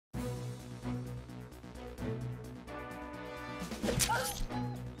This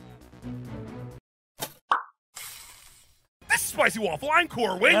is Spicy Waffle, I'm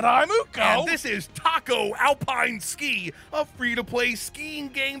Corwin. And I'm Uko. And this is Tahko Alpine Ski, a free-to-play skiing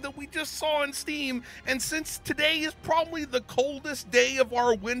game that we just saw on Steam. And since today is probably the coldest day of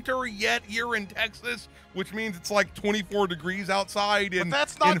our winter yet here in Texas, which means it's like 24 degrees outside in, but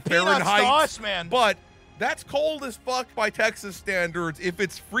that's not in peanuts Fahrenheit. to us, man. But that's cold as fuck by Texas standards. If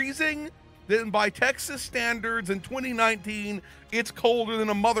it's freezing, then by Texas standards in 2019, it's colder than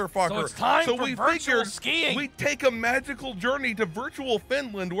a motherfucker. So it's time for we virtual figured skiing. we'd take a magical journey to virtual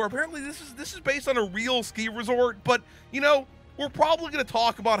Finland, where apparently this is based on a real ski resort. But you know, we're probably going to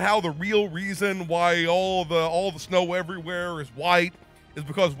talk about how the real reason why all the snow everywhere is white is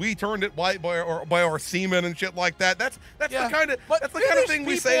because we turned it white by our semen and shit like that. That's the kind of thing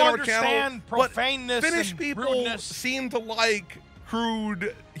we say on our channel. Profaneness but Finnish and people rudeness. seem to like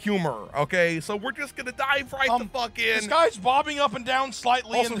crude humor, okay? So we're just gonna dive right the fuck in. This guy's bobbing up and down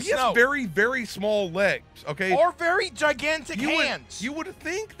slightly Also, in the he snow. has very, very small legs, okay? Or very gigantic hands. You would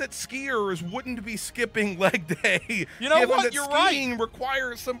think that skiers wouldn't be skipping leg day. You know given what? That You're skiing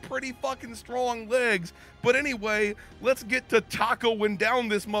requires some pretty fucking strong legs. But anyway, let's get to tacoing down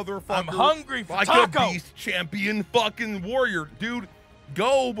this motherfucker. I'm hungry for like taco. a beast champion fucking warrior. Dude,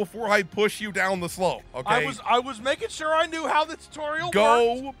 go before I push you down the slope, okay? I was making sure I knew how the tutorial worked.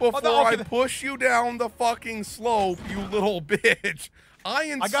 Go before I push you down the fucking slope, you little bitch. I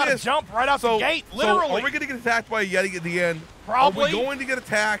insist. I gotta jump right out the gate, literally. So are we gonna get attacked by a Yeti at the end? Probably. Are we going to get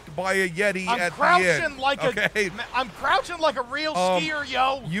attacked by a Yeti at the end? I'm crouching like a real skier,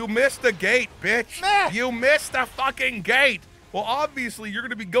 yo. You missed the gate, bitch. Meh. You missed the fucking gate. Well, obviously, you're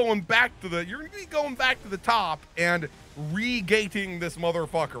gonna be going back to the top and re-gating this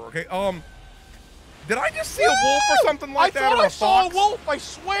motherfucker, okay? Did I just see a wolf or something like that, or a fox? I saw a wolf, I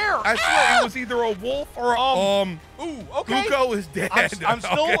swear. I swear it was either a wolf or a, ooh, okay. Uko is dead. I'm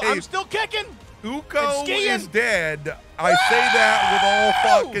still kicking. Uko is dead. I say that with all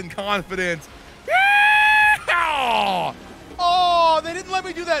fucking confidence. Oh, they didn't let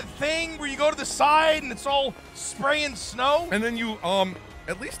me do that thing where you go to the side and it's all spraying snow. And then you,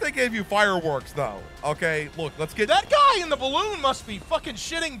 at least they gave you fireworks, though. Okay, look, let's get... That guy in the balloon must be fucking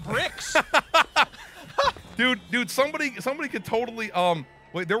shitting bricks. dude, somebody could totally,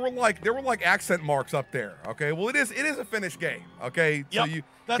 wait, there were like accent marks up there, okay? Well, it is a Finnish game, okay? Yep,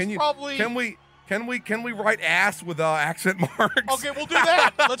 So can we write ass with accent marks? Okay, we'll do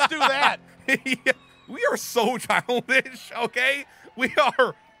that. Let's do that. Yeah, we are so childish, okay? We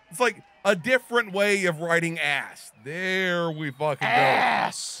are. It's like a different way of writing ass. There we fucking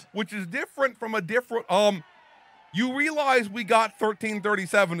ass. Go. Which is different from a different, you realize we got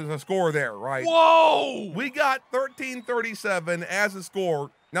 1337 as a score there, right? Whoa! We got 1337 as a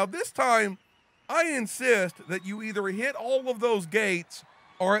score. Now this time, I insist that you either hit all of those gates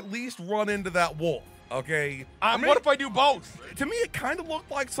or at least run into that wolf, okay? What if I do both? To me, it kind of looked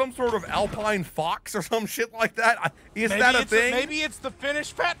like some sort of alpine fox or some shit like that. Is that a thing? Maybe it's the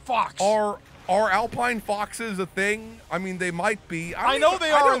Finnish fat fox. Are alpine foxes a thing? I mean, they might be. I know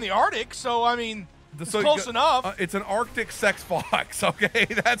they are in the Arctic, so I mean, it's close enough. It's an Arctic sex fox, okay?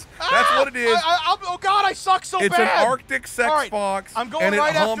 That's what it is. Oh God, I suck so bad. It's an Arctic sex fox. I'm going and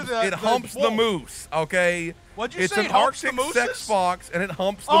right after it humps the moose, okay? What'd you say? It's an Arctic sex fox, and it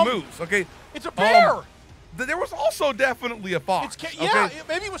humps the moose, okay? It's a bear. There was also definitely a fox.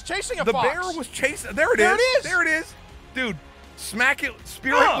 Maybe it was chasing a fox. fox. The bear was chasing. There it is. There it is. Dude, smack it,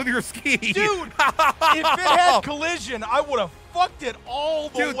 spear it with your ski. Dude, if it had collision, I would have fucked it all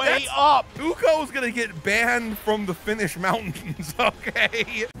the way up. Uko's gonna get banned from the Finnish mountains,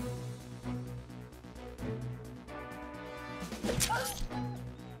 okay?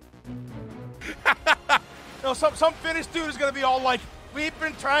 No, some Finnish dude is gonna be all like, "We've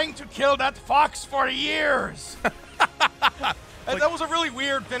been trying to kill that fox for years." That was a really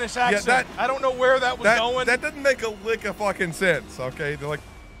weird Finnish accent. I don't know where that was going. That doesn't make a lick of fucking sense, okay? They're like,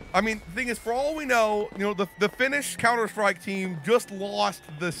 I mean, the thing is, for all we know, you know, the Finnish Counter-Strike team just lost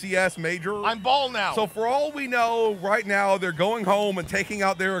the CS Major. I'm ball now. So for all we know, right now, they're going home and taking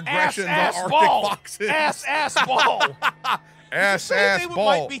out their aggressions on Arctic foxes. Ass ball. Ass they ball.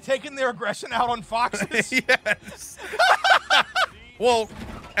 might be taking their aggression out on foxes. Yes. Well,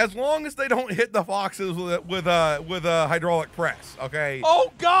 as long as they don't hit the foxes with a hydraulic press, okay?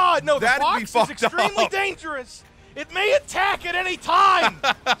 Oh God, no! The That'd fox is extremely dangerous. It may attack at any time,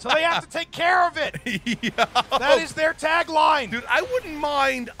 so they have to take care of it. That is their tagline. Dude, I would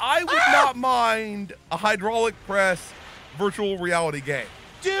not mind a hydraulic press virtual reality game.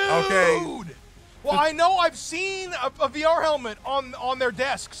 Dude! Okay? Well, I know I've seen a VR helmet on their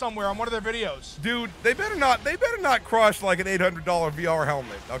desk somewhere on one of their videos. Dude, they better not crush like an $800 VR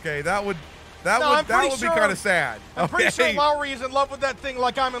helmet. Okay, that would be kind of sad. I'm pretty sure Lowry is in love with that thing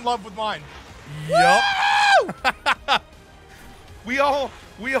like I'm in love with mine. Yup. we all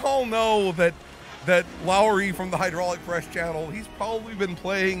know that Lowry from the Hydraulic Press channel, he's probably been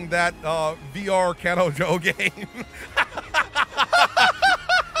playing that VR Kano Joe game.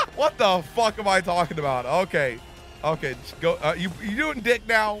 What the fuck am I talking about? Okay, just go. You doing dick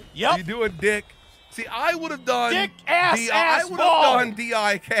now? Yep. You doing dick? See, I would have done dick ass I would have done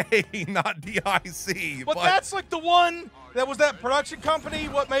DIK, not DIC. But that's like the one that was that production company.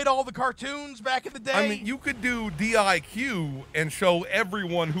 What made all the cartoons back in the day? I mean, you could do DIQ and show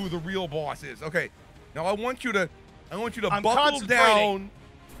everyone who the real boss is. Okay, now I want you to buckle down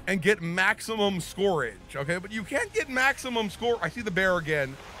and get maximum scorage. Okay, but you can't get maximum score. I see the bear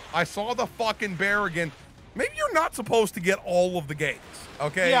again. I saw the fucking bear again. Maybe you're not supposed to get all of the gates,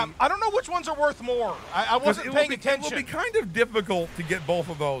 okay? Yeah, I don't know which ones are worth more. I wasn't paying attention. It will be kind of difficult to get both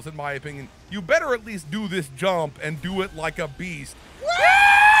of those, in my opinion. You better at least do this jump and do it like a beast.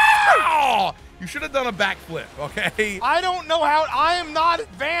 You should have done a backflip, okay? I don't know how. I am not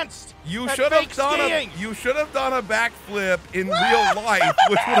advanced. You should have done a backflip in real life,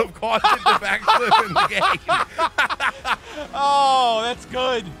 which would have caused it to backflip in the game. Oh, that's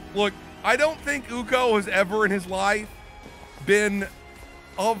good. Look, I don't think Uko has ever in his life been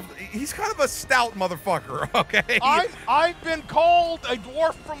he's kind of a stout motherfucker, okay? I've been called a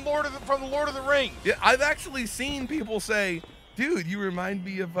dwarf from the Lord of the Rings. Yeah, I've actually seen people say, dude, you remind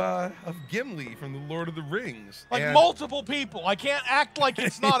me of Gimli from the Lord of the Rings. Like multiple people. I can't act like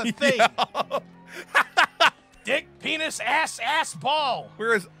it's not a thing. Dick, penis, ass, ball.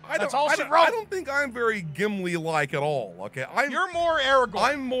 Whereas I don't think I'm very Gimli-like at all. Okay, you're more Aragorn.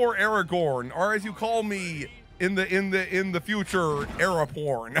 I'm more Aragorn, or as you call me in the future,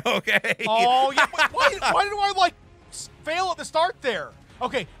 Araporn. Okay. Oh yeah. Why do I like fail at the start there?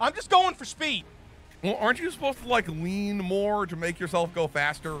 Okay, I'm just going for speed. Well, aren't you supposed to like lean more to make yourself go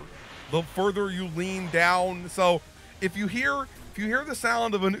faster? The further you lean down. So if you hear the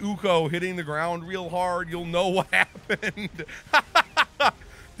sound of an Uko hitting the ground real hard, you'll know what happened.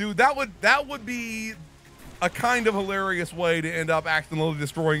 Dude, that would be a kind of hilarious way to end up accidentally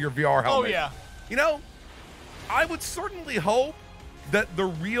destroying your VR helmet. Oh yeah. You know, I would certainly hope that the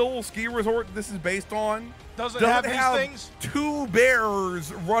real ski resort this is based on doesn't have these things. 2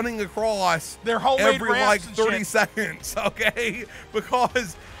 bears running across their homemade every like 30 seconds, okay?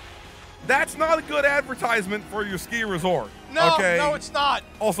 Because that's not a good advertisement for your ski resort. No, okay? No, it's not.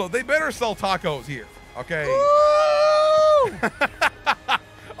 Also, they better sell tacos here, okay?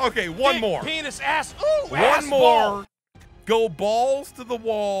 Okay, one Dick, more. Penis, ass, ooh, one ass more. Ball. Go balls to the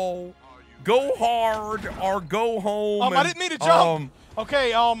wall. Go hard or go home. I didn't mean to jump.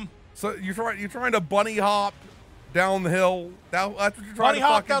 Okay, So you're trying to bunny hop down the hill. That's what you're trying bunny to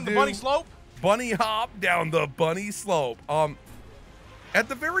hop fucking down do. the bunny slope? Bunny hop down the bunny slope. At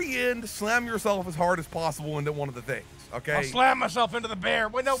the very end, slam yourself as hard as possible into one of the things, okay? I'll slam myself into the bear.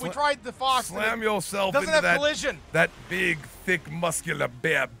 Wait, no, we tried the fox. Slam yourself into that collision. That big, thick, muscular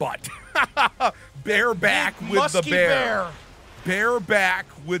bear butt. Bear back with the bear. Bear back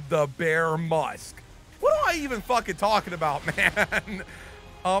with the bear musk. What am I even fucking talking about, man?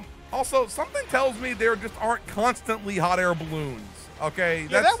 Also, something tells me there just aren't constantly hot air balloons, okay?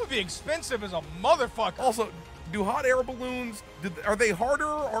 Yeah, that would be expensive as a motherfucker. Also, do hot air balloons, are they harder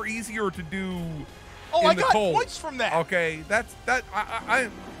or easier to do Oh, in I the got cold? points from that. Okay, I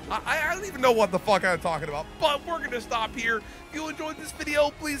don't even know what the fuck I'm talking about, but we're going to stop here. If you enjoyed this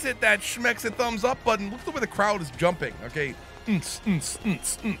video, please hit that schmecks and thumbs up button. Look at the way the crowd is jumping, okay?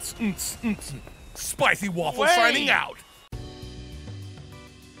 Spicy Waffle signing out.